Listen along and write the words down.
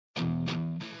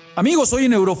Amigos, hoy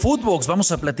en Eurofootbox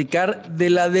vamos a platicar de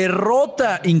la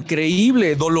derrota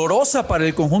increíble, dolorosa para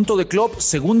el conjunto de Klopp,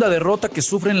 segunda derrota que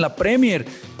sufre en la Premier,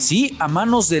 sí, a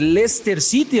manos del Leicester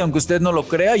City, aunque usted no lo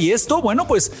crea, y esto, bueno,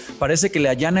 pues parece que le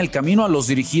allana el camino a los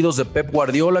dirigidos de Pep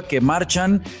Guardiola que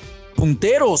marchan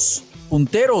punteros,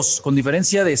 con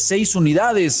diferencia de 6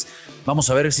 unidades. Vamos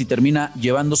a ver si termina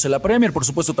llevándose la Premier. Por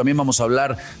supuesto, también vamos a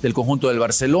hablar del conjunto del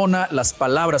Barcelona, las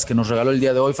palabras que nos regaló el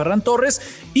día de hoy Ferran Torres,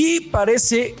 y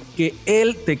parece que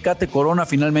el Tecate Corona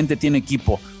finalmente tiene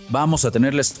equipo. Vamos a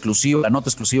tener la nota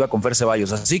exclusiva con Fer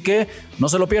Ceballos. Así que no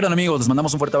se lo pierdan, amigos. Les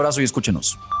mandamos un fuerte abrazo y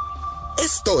escúchenos.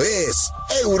 Esto es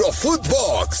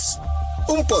Eurofootbox,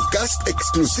 un podcast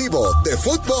exclusivo de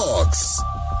Footbox.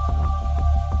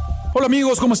 Hola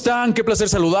amigos, ¿cómo están? Qué placer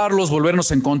saludarlos,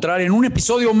 volvernos a encontrar en un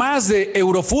episodio más de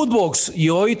Eurofootbox. Y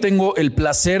hoy tengo el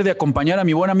placer de acompañar a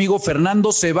mi buen amigo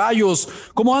Fernando Ceballos.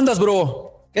 ¿Cómo andas,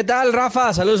 bro? ¿Qué tal,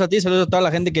 Rafa? Saludos a ti, saludos a toda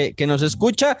la gente que nos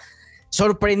escucha.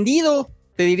 Sorprendido,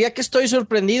 te diría que estoy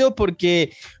sorprendido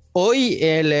porque hoy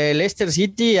el Leicester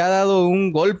City ha dado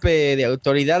un golpe de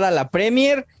autoridad a la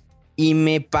Premier y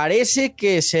me parece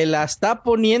que se la está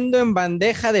poniendo en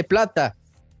bandeja de plata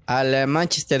al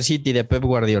Manchester City de Pep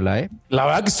Guardiola, ¿eh? La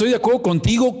verdad que estoy de acuerdo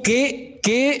contigo.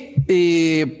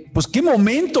 Pues qué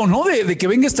momento, ¿no? De que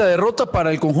venga esta derrota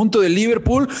para el conjunto de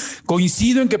Liverpool.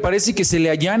 Coincido en que parece que se le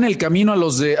allana el camino a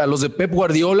los de Pep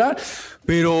Guardiola.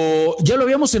 Pero ya lo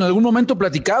habíamos en algún momento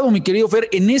platicado, mi querido Fer,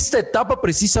 en esta etapa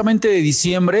precisamente de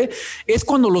diciembre es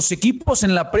cuando los equipos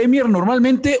en la Premier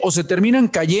normalmente o se terminan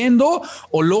cayendo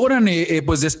o logran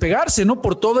pues despegarse, ¿no?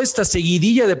 Por toda esta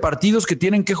seguidilla de partidos que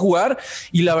tienen que jugar,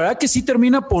 y la verdad que sí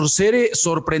termina por ser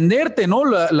sorprenderte, ¿no?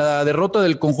 La derrota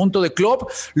del conjunto de Klopp.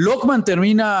 Lockman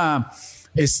termina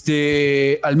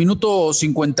al minuto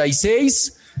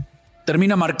 56.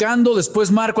 Termina marcando, después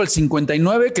Marco al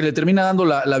 59, que le termina dando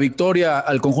la victoria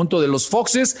al conjunto de los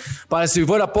Foxes. Para si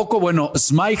fuera poco, bueno,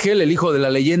 Schmeichel, el hijo de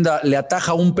la leyenda, le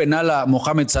ataja un penal a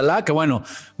Mohamed Salah, que bueno,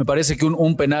 me parece que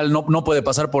un penal no puede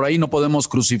pasar por ahí, no podemos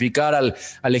crucificar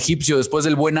al egipcio después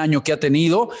del buen año que ha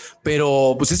tenido,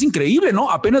 pero pues es increíble, ¿no?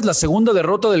 Apenas la segunda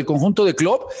derrota del conjunto de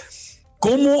Klopp.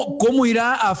 ¿Cómo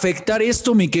irá a afectar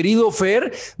esto, mi querido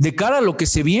Fer, de cara a lo que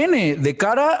se viene, de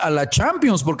cara a la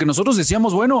Champions? Porque nosotros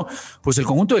decíamos, bueno, pues el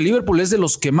conjunto de Liverpool es de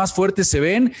los que más fuertes se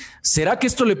ven. ¿Será que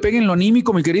esto le pegue en lo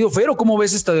anímico, mi querido Fer, o cómo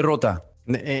ves esta derrota?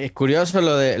 Curioso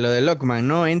lo de Lockman,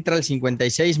 ¿no? Entra al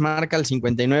 56, marca al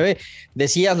 59.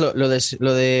 Decías lo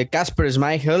de Kasper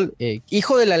Schmeichel,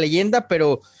 hijo de la leyenda,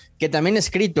 pero que también ha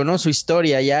escrito, ¿no? Su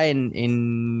historia ya en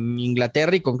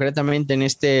Inglaterra y concretamente en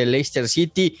este Leicester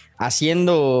City,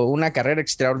 haciendo una carrera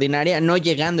extraordinaria, no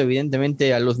llegando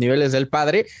evidentemente a los niveles del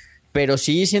padre, pero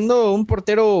sí siendo un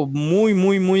portero muy,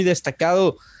 muy, muy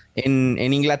destacado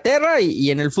en Inglaterra y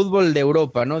en el fútbol de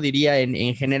Europa, ¿no? Diría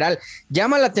en general.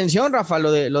 Llama la atención, Rafa,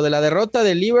 lo de la derrota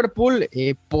de Liverpool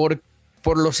por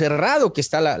lo cerrado que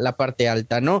está la parte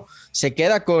alta, ¿no? Se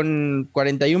queda con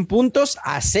 41 puntos,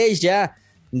 a 6 ya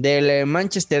del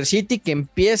Manchester City, que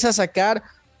empieza a sacar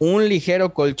un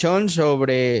ligero colchón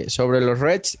sobre los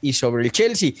Reds y sobre el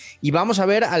Chelsea. Y vamos a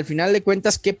ver al final de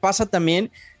cuentas qué pasa también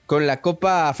con la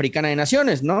Copa Africana de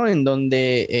Naciones, ¿no? En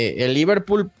donde el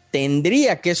Liverpool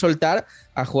tendría que soltar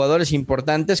a jugadores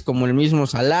importantes como el mismo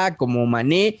Salah, como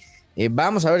Mané.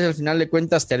 Vamos a ver si al final de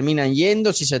cuentas terminan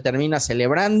yendo, si se termina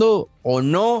celebrando o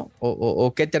no,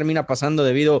 o qué termina pasando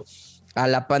debido a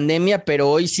la pandemia,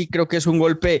 pero hoy sí creo que es un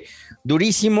golpe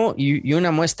durísimo y una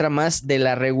muestra más de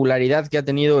la regularidad que ha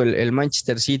tenido el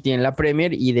Manchester City en la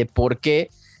Premier y de por qué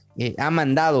ha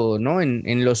mandado, ¿no?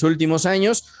 en los últimos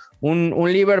años,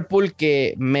 un Liverpool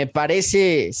que me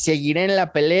parece seguirá en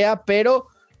la pelea, pero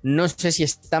no sé si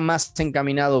está más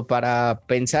encaminado para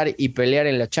pensar y pelear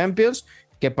en la Champions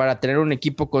que para tener un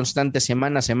equipo constante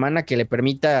semana a semana que le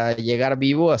permita llegar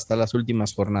vivo hasta las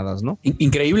últimas jornadas, ¿no?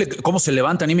 Increíble cómo se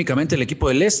levanta anímicamente el equipo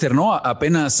de Leicester, ¿no?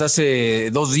 Apenas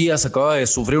hace 2 días acaba de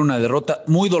sufrir una derrota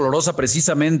muy dolorosa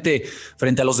precisamente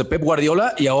frente a los de Pep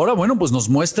Guardiola, y ahora, bueno, pues nos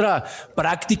muestra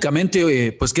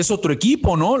prácticamente pues que es otro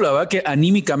equipo, ¿no? La verdad que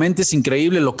anímicamente es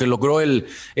increíble lo que logró el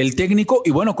técnico, y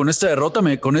bueno, con esta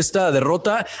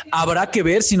derrota habrá que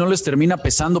ver si no les termina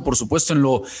pesando, por supuesto, en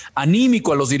lo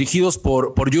anímico a los dirigidos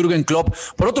por Jürgen Klopp.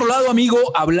 Por otro lado, amigo,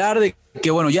 hablar de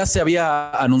que, bueno, ya se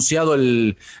había anunciado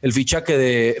el fichaje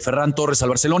de Ferran Torres al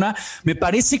Barcelona. Me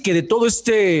parece que de todo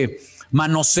este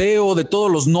manoseo de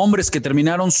todos los nombres que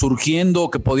terminaron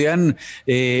surgiendo, que podían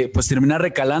pues terminar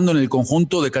recalando en el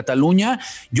conjunto de Cataluña.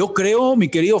 Yo creo, mi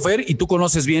querido Fer, y tú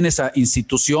conoces bien esa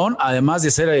institución, además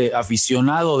de ser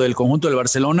aficionado del conjunto del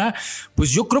Barcelona,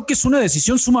 pues yo creo que es una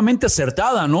decisión sumamente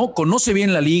acertada, ¿no? Conoce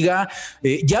bien la liga,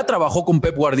 ya trabajó con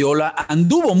Pep Guardiola,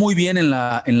 anduvo muy bien en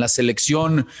la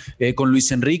selección con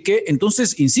Luis Enrique.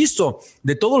 Entonces, insisto,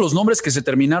 de todos los nombres que se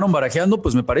terminaron barajeando,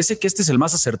 pues me parece que este es el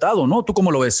más acertado, ¿no? ¿Tú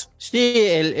cómo lo ves? Sí,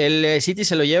 el City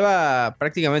se lo lleva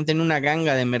prácticamente en una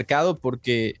ganga de mercado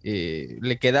porque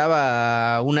le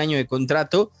quedaba un año de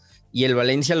contrato y el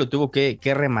Valencia lo tuvo que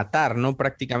rematar, ¿no?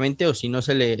 Prácticamente, o si no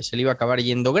se le iba a acabar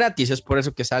yendo gratis. Es por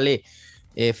eso que sale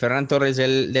Ferran Torres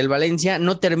del Valencia.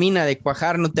 No termina de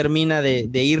cuajar, no termina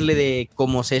de irle de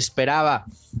como se esperaba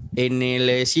en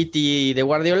el City de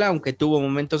Guardiola, aunque tuvo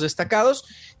momentos destacados,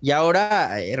 y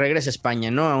ahora regresa a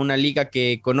España, ¿no? A una liga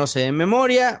que conoce de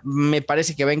memoria. Me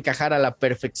parece que va a encajar a la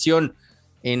perfección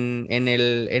en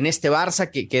este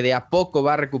Barça que de a poco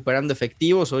va recuperando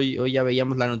efectivos. Hoy ya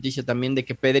veíamos la noticia también de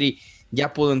que Pedri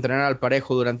ya pudo entrenar al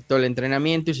parejo durante todo el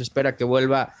entrenamiento y se espera que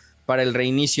vuelva para el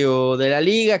reinicio de la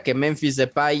liga, que Memphis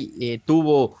Depay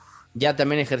tuvo ya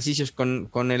también ejercicios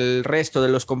con el resto de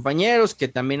los compañeros, que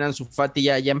también Ansu Fati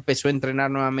ya empezó a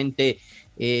entrenar nuevamente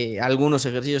algunos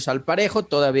ejercicios al parejo.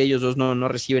 Todavía ellos dos no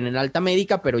reciben en alta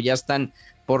médica, pero ya están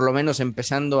por lo menos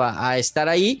empezando a estar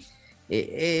ahí.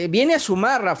 Viene a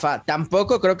sumar, Rafa.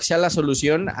 Tampoco creo que sea la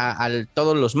solución a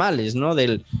todos los males, ¿no?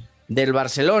 del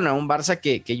Barcelona, un Barça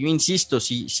que yo insisto,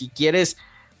 si quieres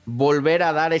volver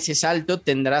a dar ese salto,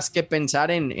 tendrás que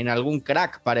pensar en algún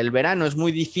crack para el verano. Es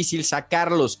muy difícil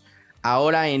sacarlos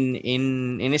ahora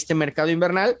en este mercado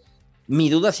invernal. Mi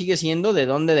duda sigue siendo de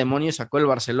dónde demonios sacó el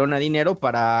Barcelona dinero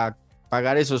para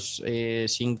pagar esos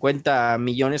 50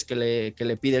 millones que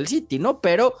le pide el City, ¿no?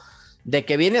 Pero de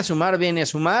que viene a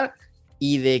sumar,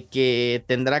 y de que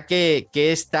tendrá que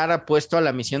estar apuesto a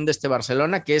la misión de este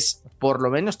Barcelona, que es por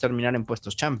lo menos terminar en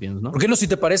puestos Champions, ¿no? ¿Por qué no, si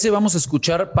te parece, vamos a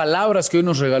escuchar palabras que hoy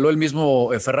nos regaló el mismo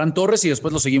Ferran Torres y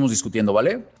después lo seguimos discutiendo,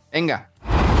 ¿vale? Venga.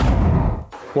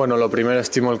 Bueno, lo primero,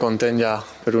 estic molt content ja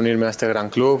per unir-me a este gran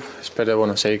club.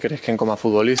 Espero seguir creixent com a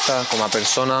futbolista, com a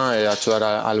persona, ajudar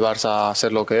al Barça a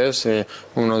ser lo que és,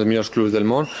 uno dels millors clubs del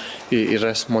món, i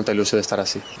res, molta il·lusió d'estar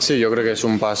així. Sí, jo crec que és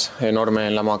un pas enorme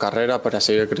en la meva carrera per a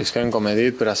seguir creixent, com he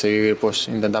dit, per a seguir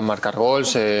intentant marcar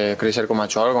gols, créixer com a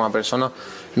jugador, com a persona,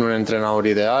 en un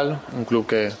entrenador ideal, un club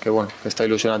que està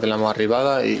il·lusionat en la meva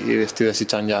arribada i estic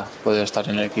desitjant ja poder estar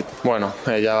en l'equip. Bueno,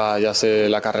 ja sé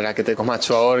la carrera que té com a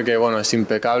jugador, que és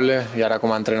impecable, i ara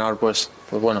com a entrenador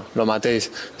lo mateix,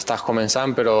 estàs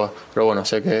començant, però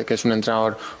sé que és un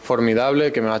entrenador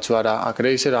formidable, que me va ajudar a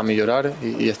créixer, a millorar,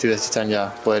 i estic desitjant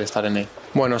ja poder estar en ell.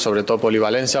 Bueno, sobretot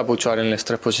polivalència, puc jugar en les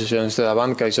 3 posicions de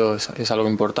davant, que això és algo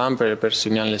important per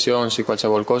si n'hi ha lesions i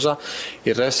qualsevol cosa,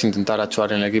 i res, intentar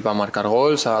jugar en l'equip a marcar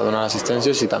gols, a donar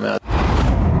assistències i també a...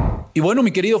 Y bueno,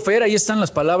 mi querido Fer, ahí están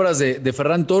las palabras de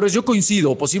Ferran Torres. Yo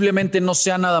coincido, posiblemente no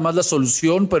sea nada más la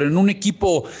solución, pero en un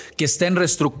equipo que está en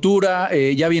reestructura,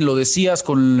 ya bien lo decías,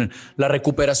 con la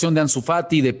recuperación de Ansu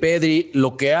Fati, de Pedri,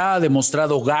 lo que ha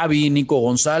demostrado Gavi, Nico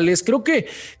González, creo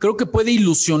que puede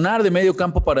ilusionar de medio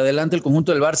campo para adelante el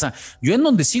conjunto del Barça. Yo en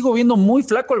donde sigo viendo muy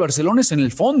flaco al Barcelona es en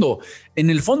el fondo. En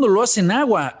el fondo lo hacen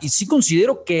agua y sí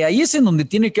considero que ahí es en donde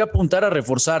tiene que apuntar a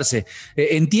reforzarse.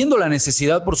 Entiendo la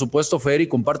necesidad, por supuesto, Fer, y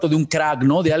comparto de un crack,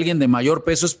 ¿no? De alguien de mayor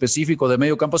peso específico de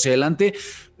medio campo hacia adelante,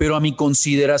 pero a mi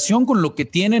consideración con lo que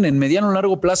tienen en mediano o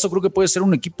largo plazo creo que puede ser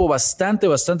un equipo bastante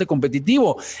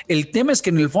competitivo. El tema es que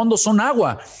en el fondo son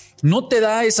agua. No te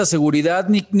da esa seguridad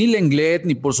ni Lenglet,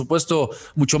 ni por supuesto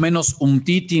mucho menos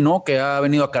Umtiti, ¿no? Que ha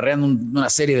venido acarreando una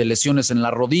serie de lesiones en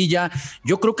la rodilla.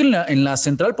 Yo creo que en la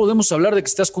central podemos hablar de que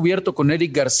estás cubierto con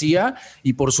Eric García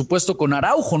y por supuesto con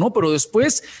Araujo, ¿no? Pero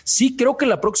después sí creo que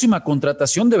la próxima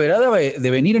contratación deberá de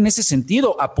venir en ese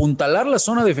sentido, apuntalar la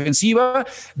zona defensiva.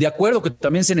 De acuerdo que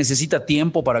también se necesita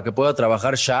tiempo para que pueda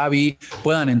trabajar Xavi,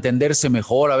 puedan entenderse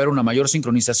mejor, haber una mayor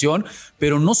sincronización,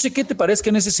 pero no sé qué te parezca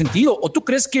en ese sentido. ¿O tú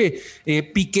crees que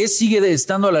Piqué sigue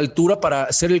estando a la altura para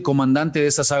ser el comandante de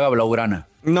esa saga blaugrana?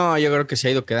 No, yo creo que se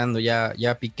ha ido quedando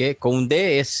ya Piqué.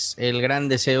 Koundé es el gran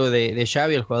deseo de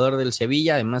Xavi, el jugador del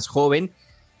Sevilla, además joven,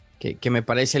 que me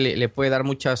parece le puede dar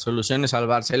muchas soluciones al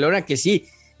Barcelona, que sí,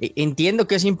 entiendo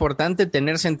que es importante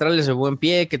tener centrales de buen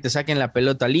pie, que te saquen la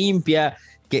pelota limpia,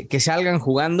 que salgan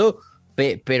jugando,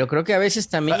 pero creo que a veces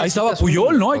también... Ahí estaba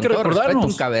Puyol, ¿no? Hay que recordarnos.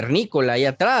 Un cavernícola ahí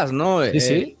atrás, ¿no?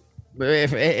 Sí.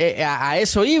 A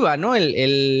eso iba, ¿no?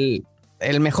 El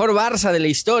mejor Barça de la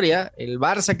historia, el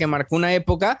Barça que marcó una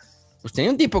época, pues tenía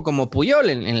un tipo como Puyol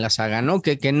en la saga, ¿no?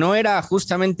 Que no era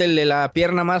justamente el de la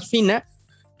pierna más fina,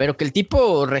 pero que el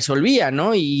tipo resolvía,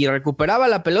 ¿no? Y recuperaba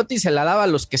la pelota y se la daba a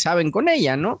los que saben con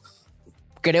ella, ¿no?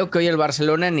 Creo que hoy el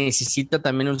Barcelona necesita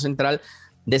también un central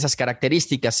de esas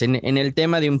características. En el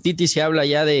tema de Umtiti se habla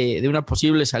ya de una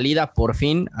posible salida por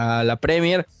fin a la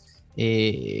Premier,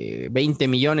 20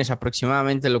 millones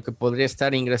aproximadamente lo que podría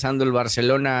estar ingresando el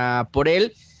Barcelona por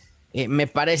él. Me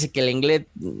parece que el inglés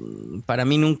para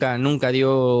mí nunca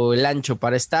dio el ancho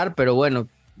para estar, pero bueno,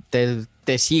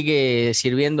 te sigue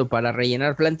sirviendo para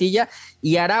rellenar plantilla.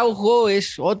 Y Araujo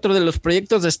es otro de los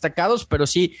proyectos destacados, pero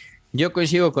sí, yo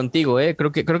coincido contigo,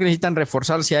 creo que necesitan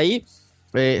reforzarse ahí.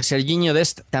 Serginho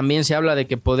Dest también se habla de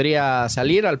que podría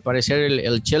salir, al parecer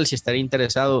el Chelsea estaría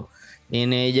interesado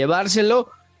en llevárselo.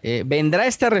 Vendrá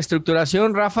esta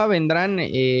reestructuración, Rafa, vendrán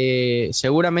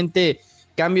seguramente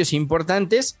cambios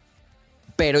importantes,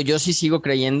 pero yo sí sigo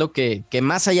creyendo que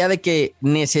más allá de que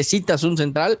necesitas un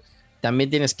central,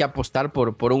 también tienes que apostar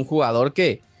por un jugador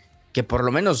que por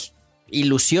lo menos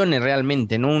ilusione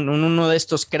realmente, ¿no? Uno de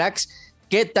estos cracks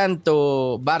que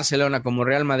tanto Barcelona como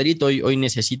Real Madrid hoy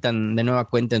necesitan de nueva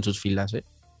cuenta en sus filas, ¿eh?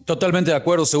 Totalmente de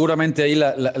acuerdo, seguramente ahí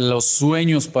los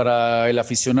sueños para el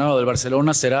aficionado del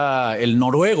Barcelona será el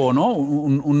noruego, ¿no?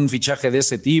 Un fichaje de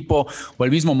ese tipo, o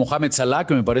el mismo Mohamed Salah,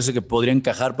 que me parece que podría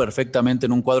encajar perfectamente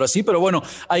en un cuadro así, pero bueno,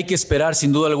 hay que esperar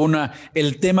sin duda alguna.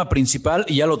 El tema principal,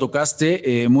 y ya lo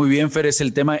tocaste muy bien, Fer, es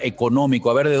el tema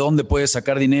económico, a ver de dónde puedes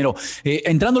sacar dinero.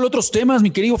 Entrando en otros temas, mi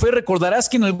querido Fer, recordarás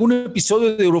que en algún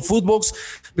episodio de Eurofootbox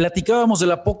platicábamos de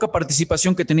la poca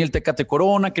participación que tenía el Tecate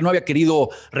Corona, que no había querido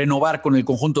renovar con el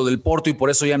conjunto del Porto y por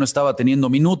eso ya no estaba teniendo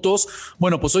minutos.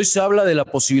 Bueno, pues hoy se habla de la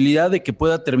posibilidad de que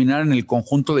pueda terminar en el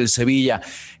conjunto del Sevilla.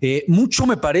 Mucho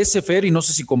me parece, Fer, y no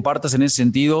sé si compartas en ese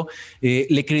sentido,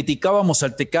 le criticábamos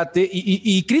al Tecate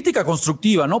y crítica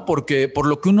constructiva, ¿no? Porque por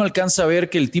lo que uno alcanza a ver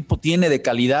que el tipo tiene de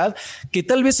calidad, que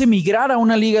tal vez emigrara a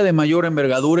una liga de mayor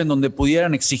envergadura en donde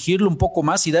pudieran exigirle un poco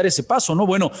más y dar ese paso, ¿no?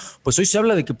 Bueno, pues hoy se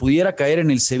habla de que pudiera caer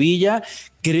en el Sevilla.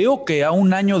 Creo que a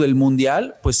un año del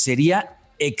Mundial, pues sería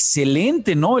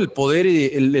excelente, ¿no? El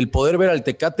poder ver al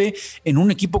Tecate en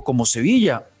un equipo como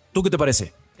Sevilla. ¿Tú qué te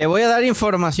parece? Te voy a dar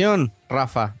información,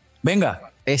 Rafa. Venga.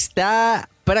 Está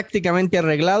prácticamente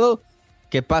arreglado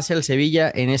que pase al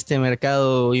Sevilla en este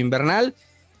mercado invernal.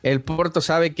 El Porto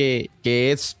sabe que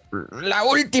es la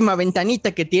última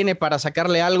ventanita que tiene para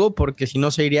sacarle algo, porque si no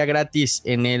se iría gratis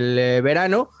en el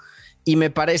verano. Y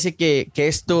me parece que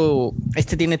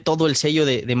este tiene todo el sello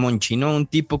de Monchi, ¿no? Un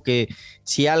tipo que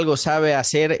si algo sabe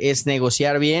hacer es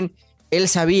negociar bien. Él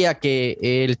sabía que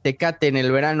el Tecate en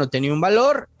el verano tenía un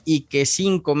valor y que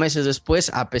 5 meses después,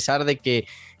 a pesar de que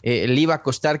le iba a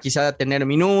costar quizá tener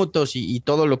minutos y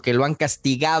todo lo que lo han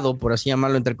castigado, por así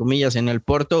llamarlo entre comillas, en el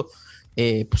Porto,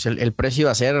 pues el precio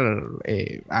iba a ser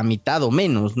a mitad o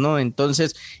menos, ¿no?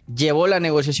 Entonces llevó la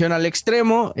negociación al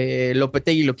extremo.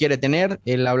 Lopetegui lo quiere tener,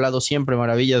 él ha hablado siempre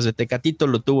maravillas de Tecatito,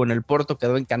 lo tuvo en el Porto,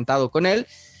 quedó encantado con él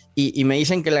y me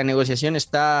dicen que la negociación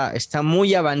está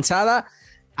muy avanzada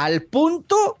al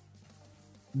punto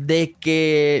de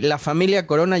que la familia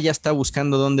Corona ya está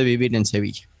buscando dónde vivir en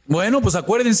Sevilla. Bueno, pues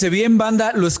acuérdense bien,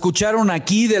 banda, lo escucharon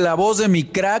aquí de la voz de mi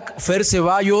crack, Fer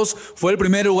Ceballos. Fue el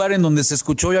primer lugar en donde se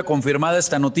escuchó ya confirmada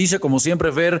esta noticia. Como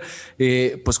siempre, Fer,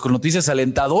 pues con noticias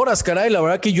alentadoras, caray. La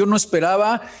verdad que yo no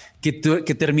esperaba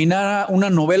que terminara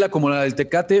una novela como la del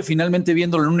Tecate, finalmente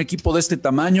viéndolo en un equipo de este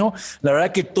tamaño. La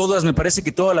verdad que me parece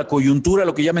que toda la coyuntura,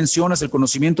 lo que ya mencionas, el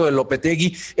conocimiento de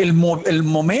Lopetegui, el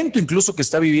momento incluso que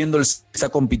está viviendo, está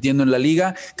compitiendo en la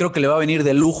liga, creo que le va a venir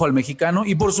de lujo al mexicano.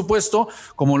 Y por supuesto,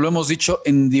 como lo hemos dicho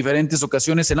en diferentes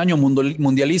ocasiones, en año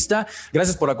mundialista.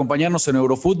 Gracias por acompañarnos en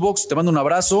Eurofootbox. Te mando un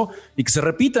abrazo y que se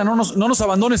repita, no nos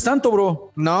abandones tanto,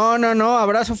 bro. No,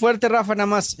 abrazo fuerte, Rafa. Nada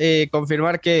más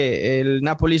confirmar que el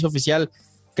Napoli hizo oficial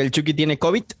que el Chucky tiene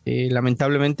COVID,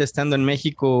 lamentablemente estando en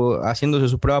México haciéndose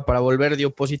su prueba para volver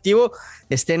dio positivo,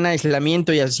 está en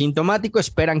aislamiento y asintomático,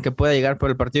 esperan que pueda llegar por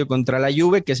el partido contra la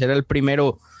Juve, que será el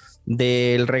primero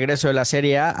del regreso de la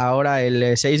Serie A, ahora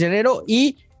el 6 de enero,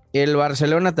 y el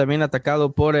Barcelona también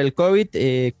atacado por el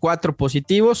COVID, 4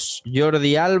 positivos,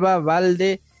 Jordi Alba,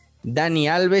 Valde, Dani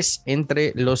Alves,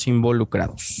 entre los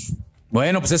involucrados.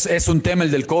 Bueno, pues es un tema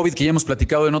el del COVID que ya hemos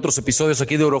platicado en otros episodios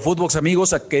aquí de Eurofootbox,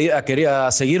 amigos,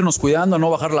 a seguirnos cuidando, a no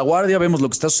bajar la guardia, vemos lo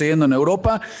que está sucediendo en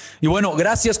Europa. Y bueno,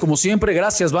 gracias como siempre,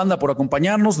 gracias banda por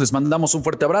acompañarnos, les mandamos un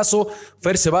fuerte abrazo.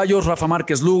 Fer Ceballos, Rafa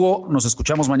Márquez Lugo, nos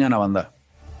escuchamos mañana, banda.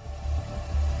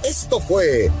 Esto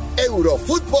fue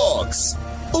Eurofootbox,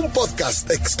 un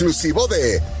podcast exclusivo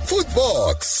de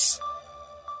Footbox.